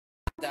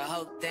The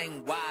whole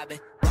thing wobbin',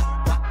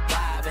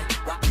 wobbin',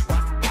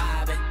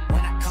 wobbin'.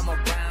 When I come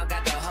around,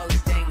 got the whole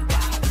thing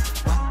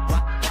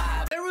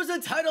wobbin'. There was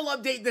a title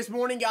update this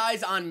morning,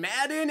 guys, on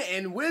Madden,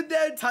 and with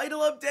that title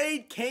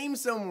update came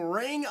some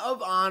Ring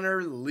of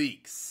Honor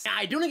leaks.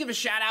 I do want to give a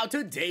shout out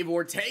to Dave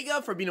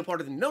Ortega for being a part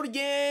of the Nota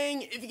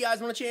Gang. If you guys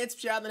want a chance to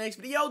shout out in the next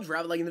video,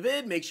 drop a like in the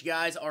vid, make sure you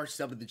guys are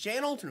subbed to the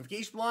channel, turn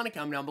notification bell on, and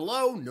comment down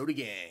below, Nota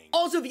Gang.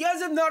 Also, if you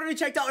guys have not already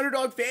checked out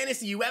Underdog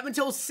Fantasy, you have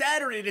until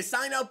Saturday to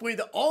sign up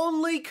with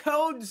only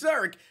code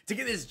ZERK to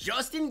get this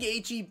Justin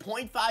Gaethje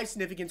 0.5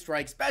 significant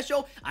strike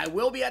special. I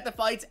will be at the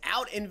fights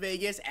out in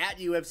Vegas at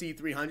UFC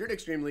 300.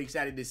 Extremely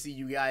excited to see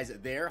you guys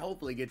there.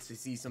 Hopefully gets to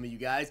see some of you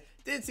guys.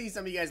 Did see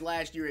some of you guys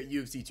last year at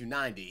UFC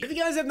 290. If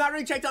you guys have not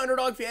already checked out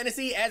Underdog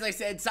Fantasy, as I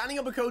said, signing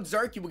up with code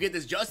ZERK, you will get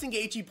this Justin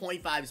Gaethje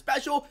 0.5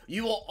 special.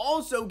 You will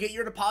also get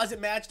your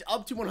deposit matched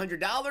up to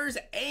 $100,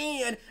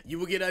 and you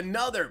will get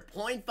another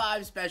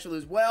 0.5 special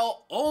as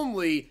well,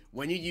 only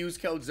when you use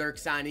code ZERK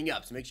signing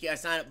up. So make sure you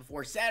guys sign up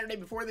before Saturday,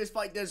 before this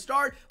fight does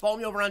start. Follow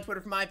me over on Twitter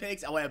for my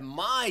picks. I will have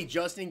my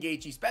Justin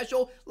Gaethje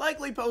special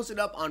likely posted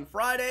up on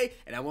Friday,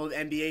 and I will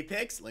have NBA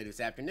picks later this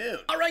afternoon.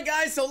 All right,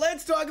 guys, so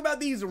let's talk about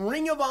these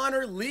Ring of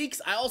Honor leaks.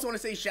 I also want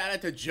to say shout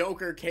out to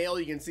Joker Kale.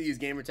 You can see his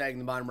gamer tag in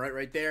the bottom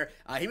right there.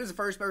 He was the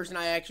first person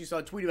I actually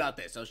saw tweet about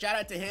this. So shout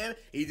out to him.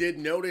 He did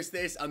notice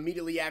this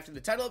immediately after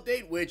the title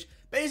update, which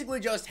basically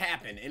just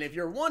happened. And if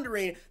you're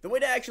wondering, the way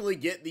to actually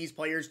get these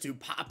players to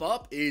pop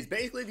up is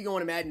basically if you go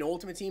into Madden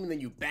Ultimate Team and then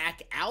you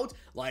back out,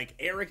 like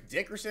Eric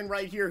Dickerson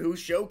right here, who's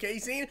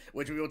showcasing,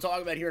 which we will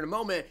talk about here in a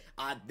moment.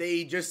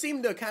 They just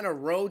seem to kind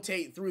of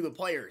rotate through the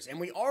players. And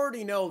we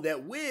already know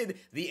that with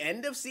the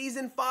end of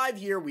Season 5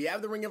 here, we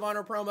have the Ring of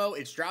Honor promo.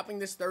 It's dropping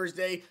this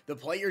Thursday. The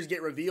players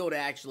get revealed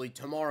actually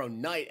tomorrow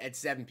night at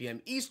 7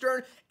 p.m.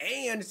 Eastern,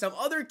 and some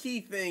other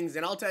key things,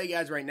 and I'll tell you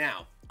guys right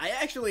now. I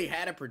actually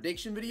had a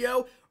prediction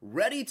video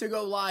ready to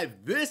go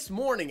live this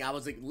morning. I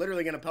was like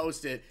literally going to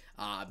post it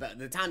by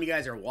the time you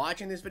guys are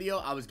watching this video.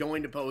 I was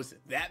going to post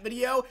that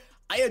video.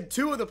 I had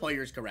 2 of the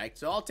players correct,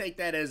 so I'll take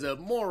that as a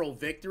moral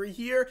victory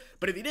here.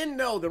 But if you didn't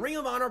know, the Ring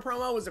of Honor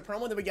promo was a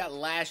promo that we got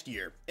last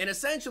year. And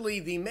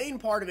essentially, the main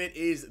part of it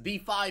is the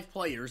 5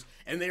 players,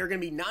 and they are going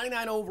to be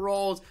 99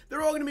 overalls.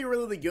 They're all going to be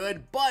really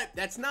good, but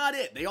that's not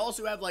it. They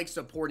also have, like,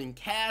 supporting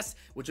casts,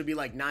 which would be,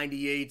 like,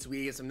 98s.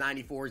 We get some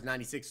 94s,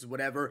 96s,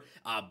 whatever.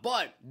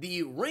 But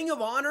the Ring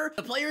of Honor,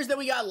 the players that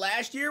we got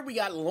last year, we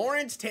got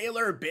Lawrence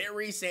Taylor,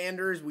 Barry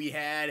Sanders, we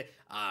had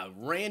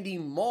Randy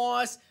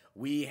Moss,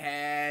 we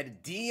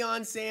had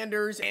Deion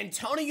Sanders and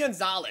Tony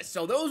Gonzalez.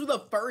 So those were the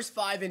first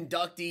 5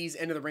 inductees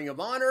into the Ring of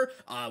Honor.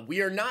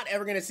 We are not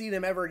ever going to see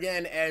them ever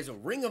again as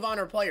Ring of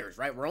Honor players,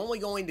 right? We're only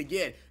going to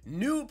get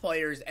new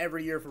players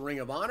every year for Ring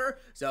of Honor.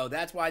 So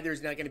that's why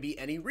there's not going to be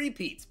any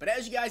repeats. But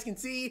as you guys can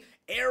see,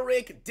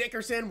 Eric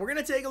Dickerson, we're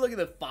going to take a look at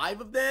the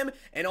 5 of them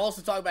and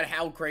also talk about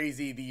how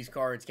crazy these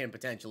cards can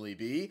potentially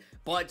be.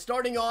 But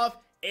starting off,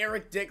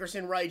 Eric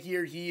Dickerson right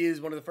here, he is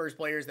one of the first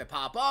players that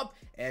pop up,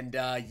 and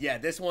yeah,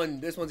 this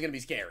one's gonna be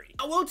scary.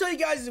 I will tell you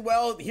guys as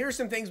well, here's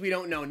some things we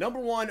don't know. Number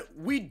 1,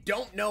 we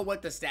don't know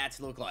what the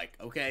stats look like,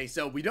 okay?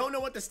 So we don't know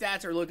what the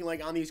stats are looking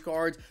like on these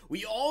cards.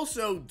 We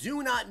also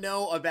do not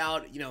know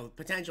about, you know,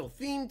 potential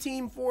theme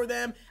team for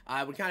them.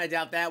 I would kind of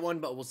doubt that one,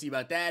 but we'll see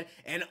about that.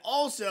 And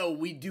also,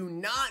 we do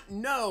not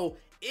know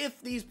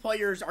if these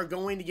players are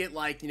going to get,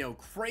 like, you know,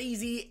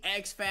 crazy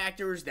X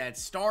factors that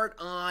start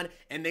on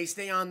and they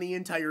stay on the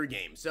entire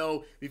game.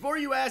 So before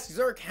you ask,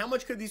 Zerk, how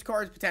much could these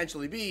cards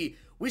potentially be?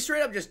 We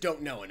straight up just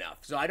don't know enough.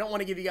 So I don't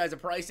want to give you guys a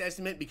price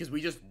estimate because we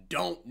just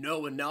don't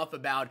know enough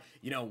about,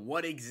 you know,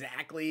 what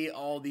exactly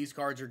all these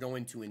cards are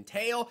going to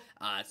entail.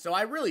 So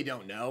I really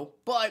don't know.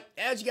 But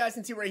as you guys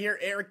can see right here,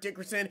 Eric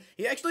Dickerson,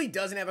 he actually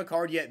doesn't have a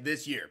card yet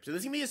this year. So this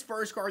is going to be his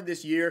first card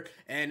this year.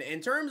 And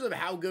in terms of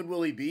how good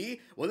will he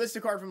be? Well, this is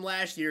a card from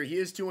last year. He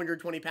is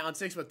 220 pounds,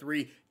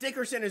 6'3".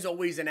 Dickerson is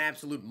always an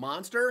absolute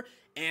monster.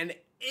 And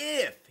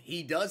if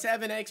he does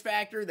have an X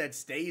factor that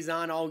stays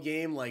on all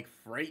game like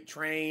Freight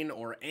Train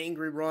or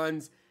Angry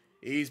Runs,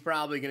 he's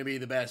probably going to be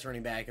the best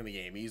running back in the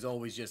game. He's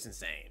always just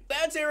insane.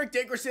 That's Eric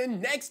Dickerson.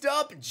 Next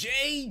up,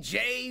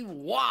 J.J.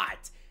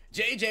 Watt.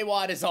 J.J.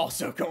 Watt is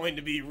also going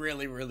to be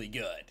really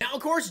good. Now,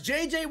 of course,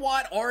 J.J.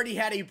 Watt already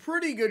had a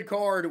pretty good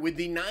card with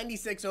the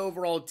 96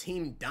 overall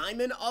Team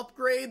Diamond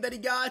upgrade that he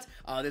got.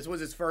 This was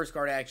his first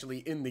card actually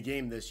in the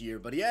game this year,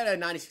 but he had a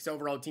 96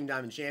 overall Team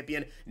Diamond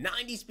champion,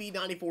 90 speed,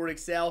 94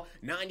 excel,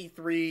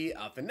 93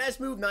 finesse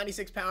move,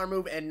 96 power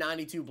move, and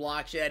 92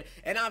 block shed.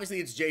 And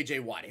obviously, it's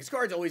J.J. Watt. His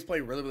cards always play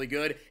really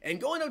good.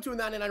 And going up to a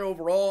 99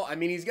 overall, I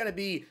mean, he's going to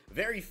be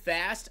very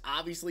fast.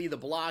 Obviously, the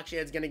block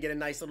shed's going to get a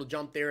nice little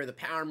jump there. The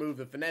power move,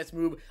 the finesse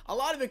move. A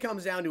lot of it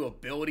comes down to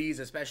abilities,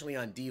 especially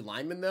on D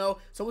linemen though.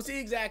 So we'll see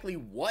exactly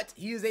what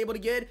he is able to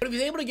get. But if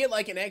he's able to get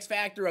like an X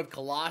factor of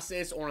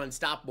Colossus or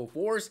Unstoppable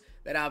Force,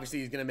 that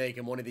obviously is going to make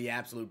him one of the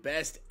absolute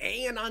best.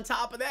 And on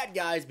top of that,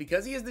 guys,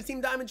 because he is the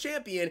Team Diamond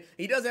champion,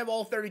 he does have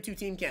all 32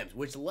 team chems,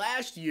 which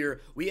last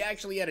year we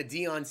actually had a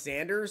Deion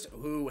Sanders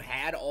who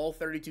had all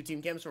 32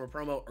 team chems from a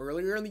promo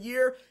earlier in the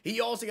year.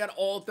 He also got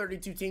all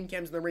 32 team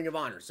chems in the Ring of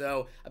Honor,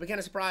 so I'd be kind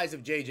of surprised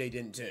if JJ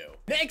didn't too.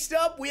 Next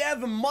up, we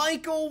have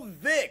Michael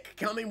Vick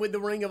coming with the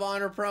Ring of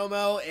Honor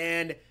promo,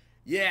 and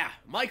yeah,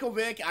 Michael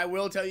Vick, I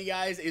will tell you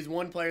guys, is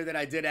one player that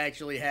I did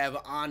actually have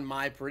on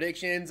my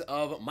predictions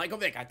of Michael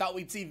Vick. I thought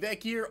we'd see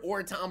Vick here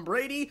or Tom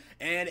Brady,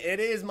 and it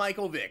is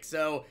Michael Vick.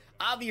 So,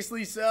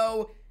 obviously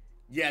so.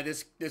 Yeah,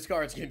 this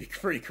card's going to be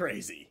pretty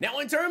crazy. Now,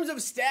 in terms of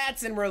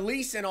stats and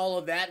release and all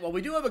of that, well,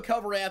 we do have a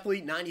cover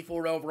athlete,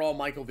 94 overall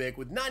Michael Vick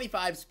with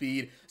 95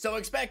 speed, so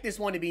expect this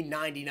one to be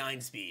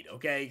 99 speed,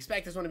 okay?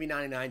 Expect this one to be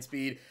 99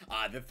 speed.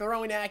 The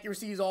throwing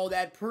accuracy is all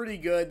that pretty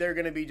good. They're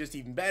going to be just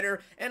even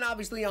better, and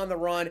obviously on the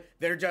run,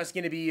 they're just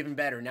going to be even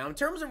better. Now, in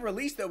terms of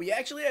release, though, we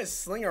actually have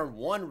Slinger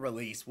 1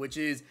 release, which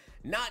is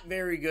not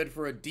very good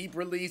for a deep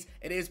release.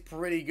 It is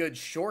pretty good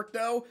short,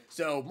 though.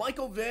 So,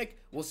 Michael Vick,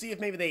 we'll see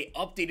if maybe they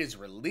update his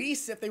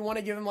release. If they want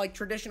to give him, like,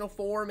 traditional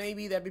 4,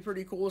 maybe. That'd be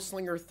pretty cool.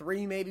 Slinger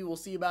 3, maybe. We'll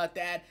see about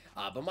that.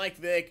 But Mike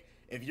Vick,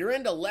 if you're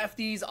into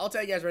lefties, I'll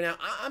tell you guys right now,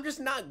 I'm just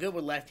not good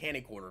with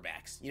left-handed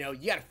quarterbacks. You know,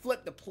 you got to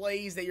flip the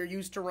plays that you're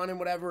used to running,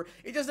 whatever.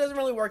 It just doesn't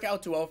really work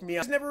out too well for me. I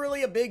was never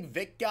really a big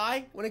Vick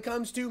guy when it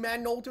comes to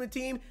Madden Ultimate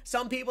Team.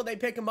 Some people, they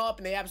pick him up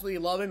and they absolutely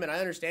love him, and I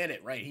understand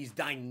it, right? He's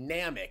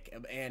dynamic.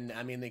 And,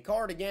 I mean, the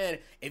card, again,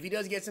 if he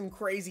does get some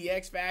crazy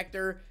X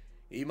Factor,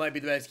 he might be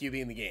the best QB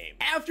in the game.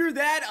 After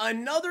that,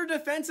 another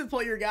defensive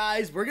player,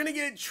 guys. We're going to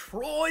get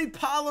Troy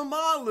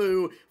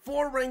Polamalu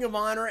for Ring of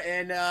Honor.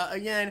 And,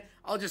 again,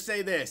 I'll just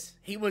say this.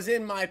 He was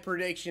in my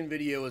prediction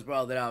video as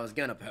well that I was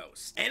going to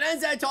post. And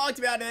as I talked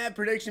about in that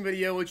prediction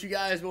video, which you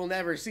guys will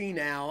never see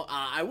now,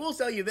 I will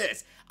tell you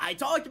this. I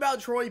talked about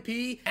Troy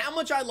P, how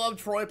much I love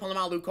Troy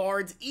Polamalu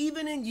cards,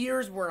 even in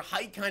years where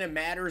height kind of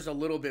matters a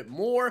little bit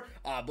more.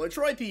 But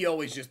Troy P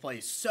always just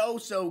plays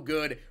so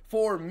good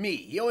for me.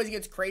 He always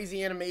gets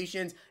crazy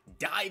animations,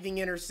 diving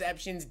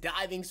interceptions,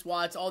 diving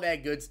swats, all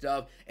that good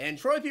stuff. And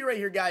Troy P right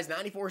here, guys,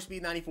 94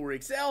 speed, 94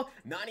 excel,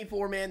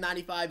 94 man,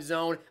 95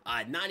 zone,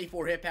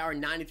 94 hit power,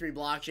 93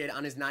 block shed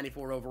on his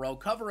 94 overall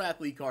cover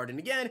athlete card. And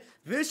again,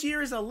 this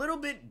year is a little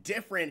bit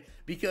different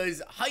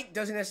because height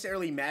doesn't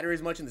necessarily matter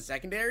as much in the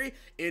secondary.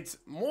 It's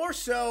more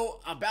so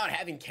about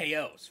having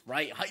KOs,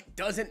 right? Height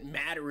doesn't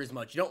matter as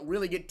much. You don't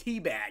really get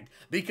teabagged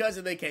because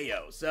of the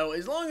KOs. So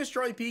as long as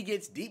Troy P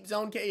gets deep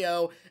zone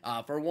KO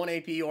for 1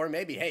 AP, or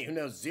maybe, hey, who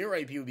knows, 0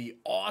 AP would be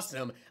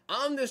awesome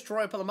on this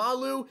Troy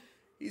Polamalu,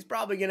 he's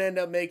probably going to end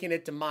up making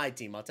it to my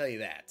team, I'll tell you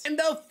that. And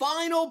the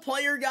final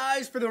player,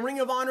 guys, for the Ring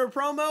of Honor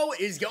promo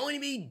is going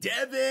to be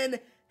Devin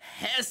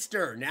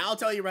Hester. Now, I'll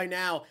tell you right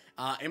now,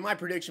 in my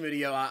prediction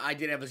video, I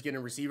did have us getting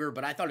a receiver,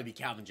 but I thought it'd be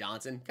Calvin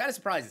Johnson. Kind of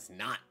surprised it's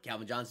not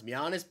Calvin Johnson, to be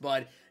honest,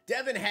 but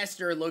Devin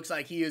Hester looks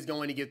like he is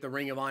going to get the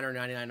Ring of Honor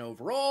 99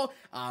 overall,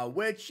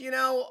 which, you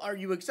know, are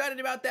you excited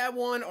about that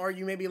one? Or are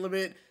you maybe a little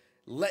bit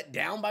let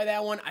down by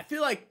that one? I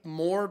feel like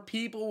more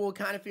people will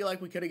kind of feel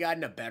like we could have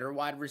gotten a better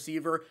wide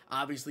receiver.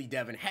 Obviously,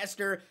 Devin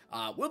Hester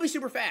will be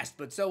super fast,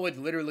 but so would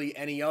literally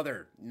any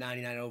other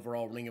 99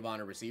 overall Ring of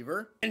Honor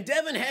receiver. And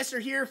Devin Hester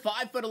here,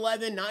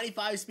 5'11",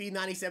 95 speed,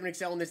 97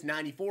 excel in this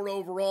 94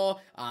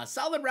 overall.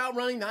 Solid route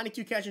running,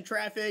 92 catch in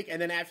traffic,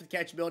 and then after the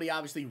catch ability,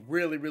 obviously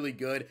really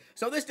good.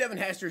 So this Devin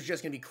Hester is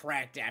just going to be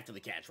cracked after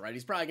the catch, right?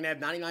 He's probably going to have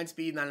 99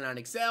 speed, 99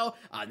 excel,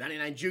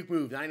 99 juke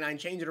move, 99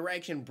 change of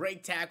direction,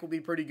 break tack will be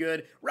pretty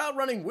good. Route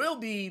running will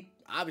be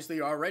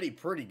obviously already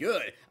pretty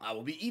good,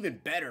 will be even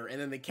better, and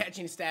then the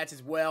catching stats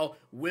as well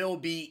will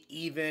be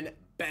even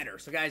better.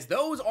 So guys,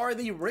 those are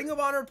the Ring of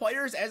Honor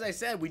players. As I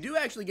said, we do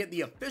actually get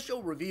the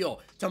official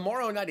reveal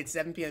tomorrow night at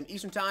 7 p.m.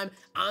 Eastern time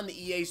on the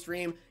EA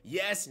stream.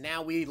 Yes,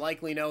 now we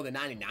likely know the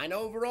 99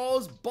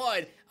 overalls,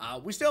 but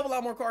we still have a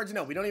lot more cards to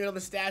know. We don't even know the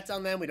stats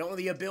on them. We don't know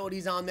the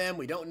abilities on them.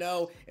 We don't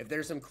know if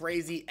there's some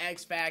crazy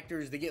X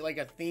factors. They get like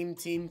a theme,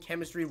 team,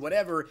 chemistry,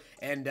 whatever.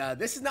 And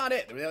this is not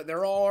it.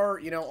 There are,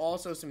 you know,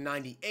 also some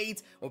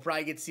 98s. We'll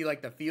probably get to see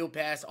like the field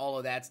pass, all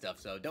of that stuff.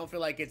 So don't feel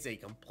like it's a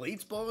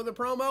complete spoiler of the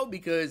promo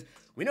because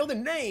we know the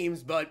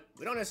names, but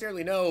we don't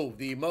necessarily know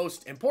the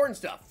most important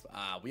stuff.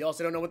 We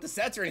also don't know what the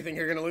sets or anything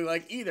are going to look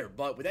like either.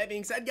 But with that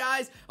being said,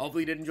 guys,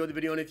 hopefully you did enjoy the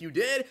video. And if you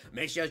did,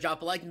 make sure you guys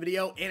drop a like in the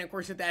video. And of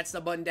course, hit that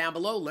sub button down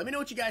below. Let me know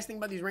what you guys think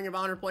about these Ring of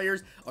Honor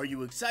players. Are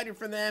you excited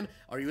for them?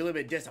 Are you a little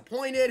bit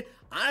disappointed?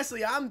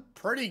 Honestly, I'm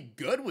pretty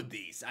good with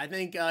these. I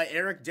think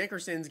Eric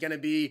Dickerson's going to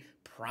be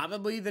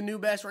probably the new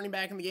best running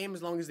back in the game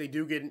as long as they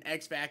do get an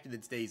X factor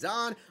that stays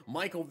on.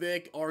 Michael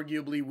Vick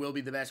arguably will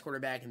be the best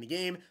quarterback in the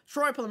game.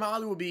 Troy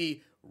Polamalu will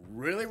be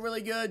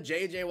really good.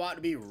 JJ Watt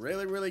to be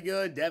really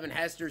good. Devin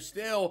Hester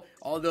still,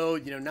 although,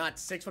 you know, not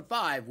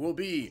 6'5", will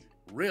be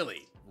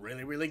really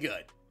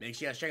good. Make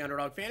sure you guys check out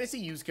Underdog Fantasy.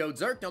 Use code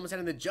ZIRK. Don't miss out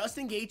on the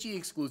Justin Gaethje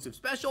exclusive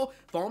special.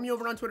 Follow me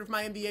over on Twitter for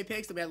my NBA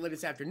picks. They'll be out later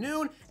this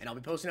afternoon, and I'll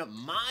be posting up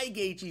my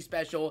Gaethje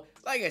special,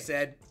 like I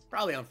said,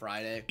 probably on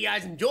Friday. If you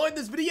guys enjoyed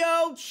this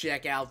video,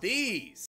 check out these.